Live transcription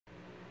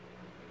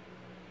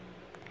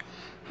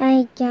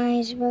Hi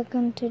guys,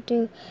 welcome to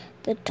do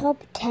the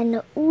top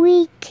 10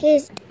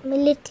 weakest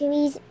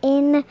militaries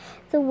in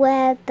the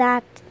world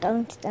that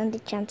don't stand a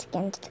chance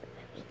against a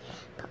very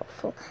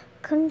powerful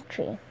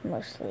country.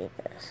 Mostly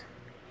there's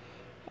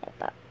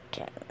about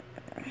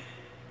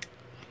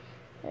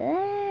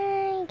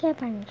like a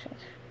bunch of...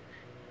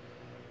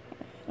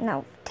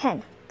 Now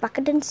 10,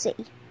 Vatican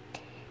City.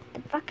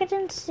 The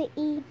Vatican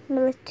City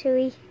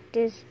military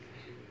is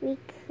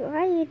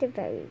quite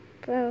very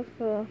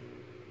powerful.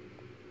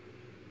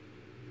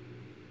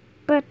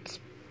 But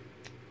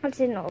it's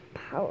not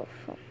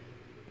powerful.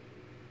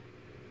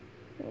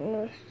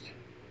 Most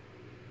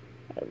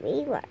I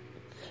really like.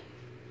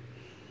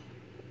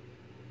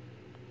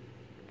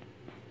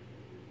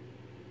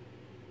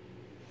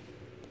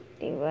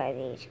 They wear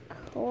these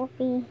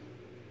coffee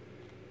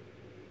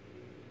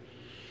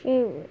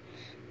shoes.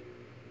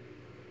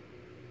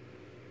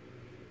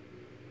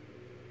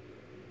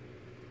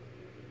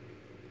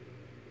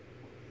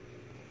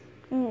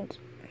 And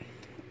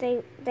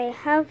they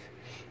have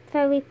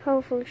very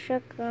powerful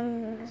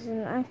shotguns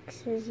and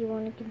axes,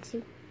 you can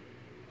see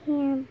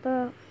here,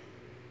 but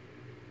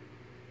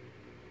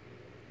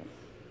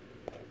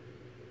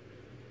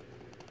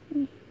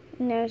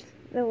there's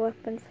the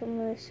weapon from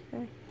this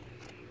guy.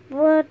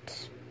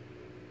 But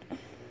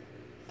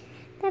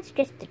that's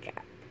just the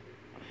job.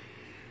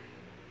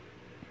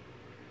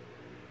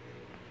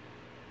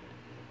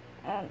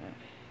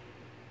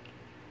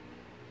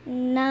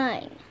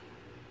 9.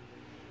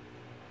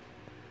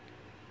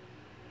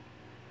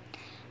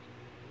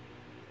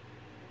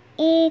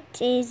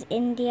 It is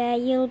India.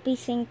 You'll be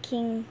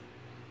thinking,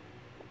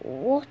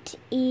 what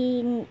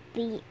in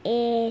the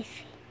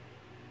earth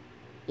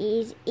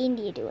is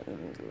India doing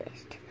on the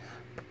list?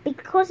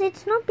 Because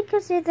it's not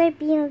because they're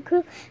being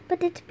cool,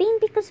 but it's been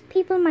because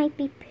people might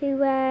be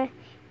poor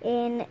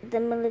in the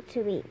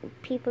military.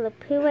 People are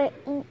poor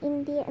in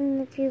India,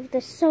 and a few of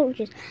the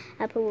soldiers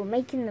are poor,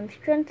 making them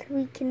strength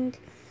weakened,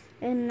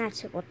 and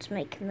that's what's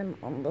making them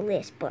on the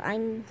list. But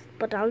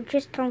I'll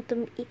just count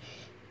them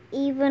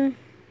even.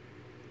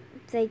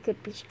 They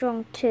could be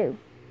strong too.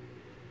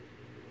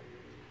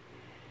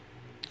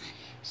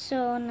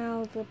 So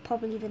now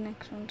probably the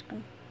next one's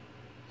gonna.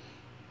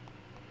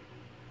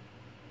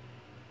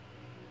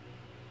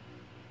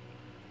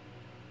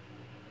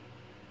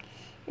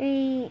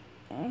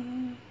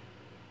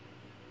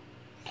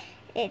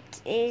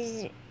 It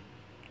is.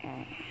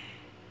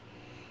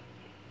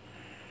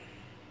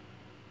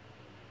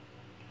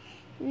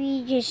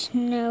 We just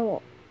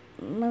know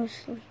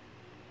mostly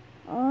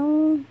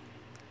all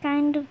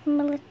kind of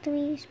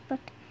militaries, but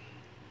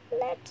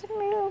let's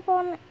move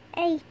on.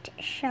 8,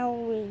 shall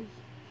we?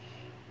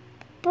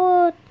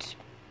 But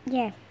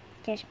yeah,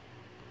 yes.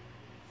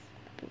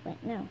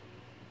 Right now.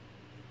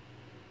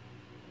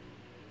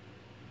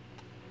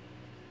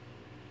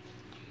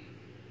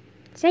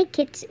 Say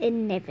Kitts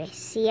and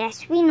Nevis.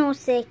 Yes, we know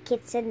Say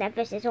Kitts and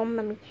Nevis is on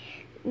the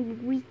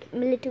weak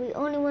military.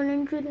 Only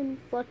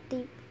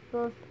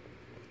 144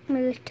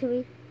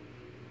 military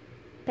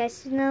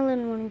personnel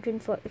and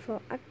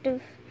 144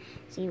 active.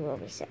 0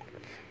 reserve.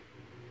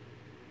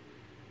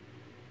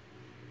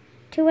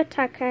 2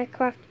 attack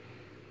aircraft,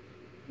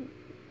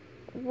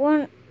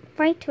 1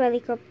 fight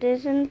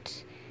helicopters, and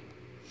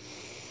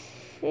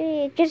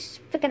just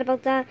forget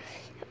about that.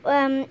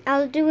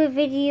 I'll do a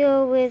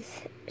video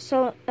with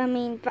Say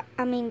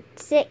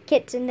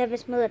Kitts and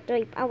Nevis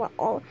military power,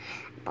 all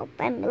about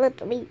their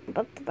military,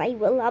 but they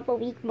will have a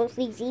weak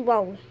mostly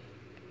 0.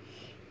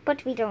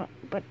 But we don't.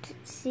 But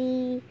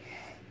see,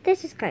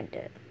 this is kind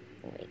of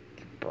weak.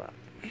 But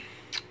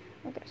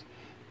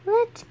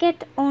let's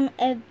get on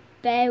a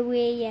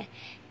very,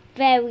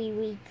 very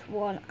weak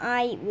one.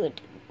 I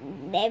would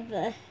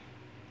never.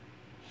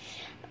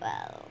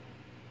 Well,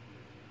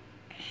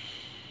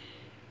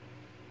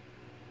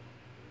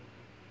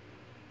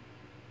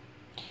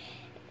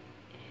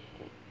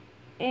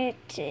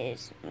 it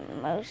is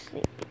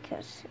mostly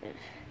because of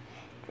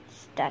the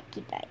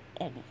Stacky Die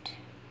and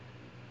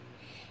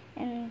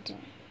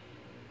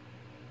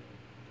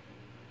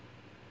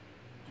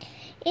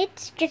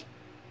it's just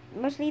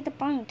mostly the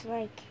point,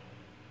 like.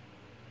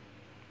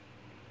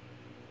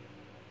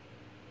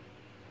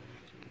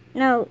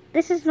 No,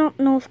 this is not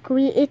North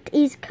Korea, it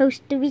is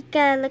Costa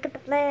Rica. Look at the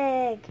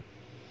flag.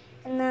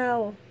 And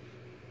now,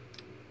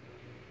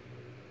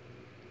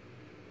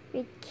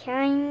 it's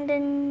kind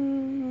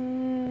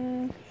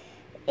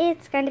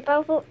of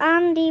powerful,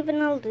 and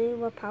even I'll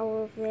do a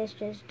power of this,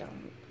 just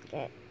don't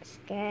get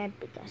scared,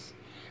 because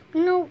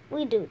we know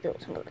we do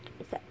those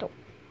militaries that don't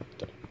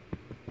get,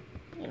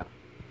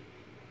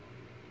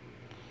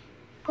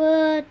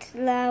 But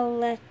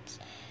now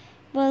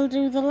we'll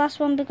do the last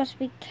one, because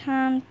we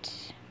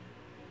can't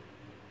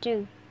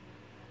do.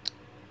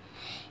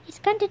 It's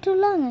kind of too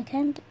long, I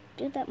can't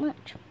do that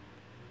much.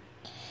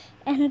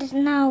 And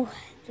now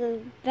the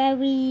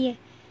very,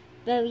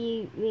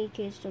 very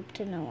weakest up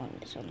to now on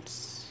this one.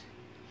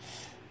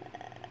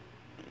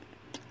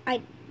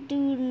 I do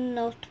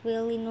not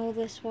really know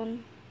this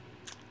one.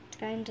 It's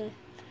kind of,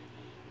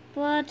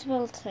 but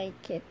we'll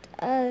take it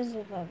as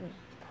a very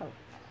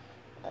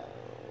I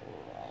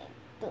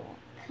don't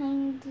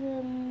kind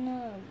of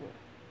know.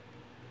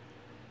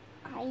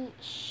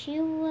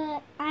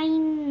 I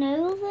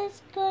know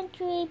this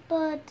country,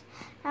 but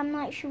I'm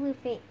not sure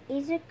if it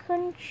is a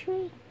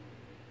country.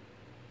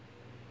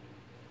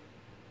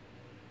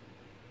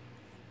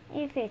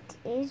 If it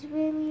is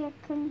really a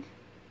country.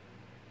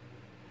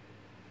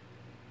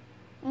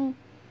 I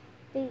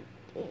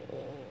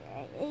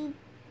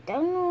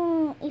don't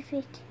know if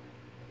it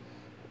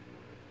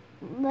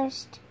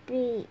must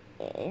be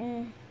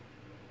in.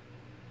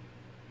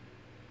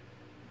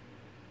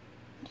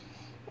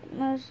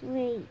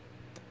 Mostly,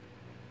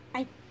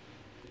 I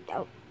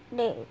don't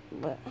know,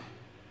 but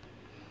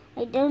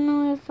I don't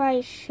know if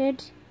I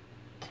should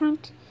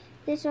count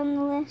this on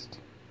the list.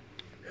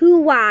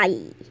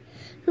 Hawaii.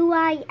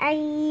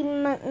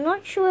 I'm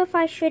not sure if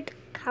I should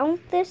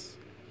count this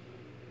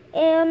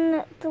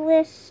on the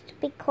list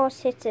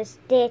because it's a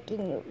state in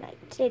the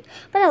United States,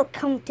 but I'll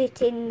count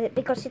it in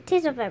because it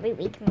is a very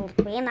regional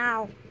country, and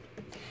I'll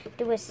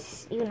do a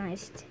United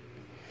States.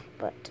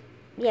 But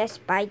yes,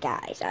 bye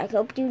guys. I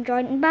hope you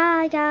enjoyed.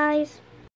 Bye guys.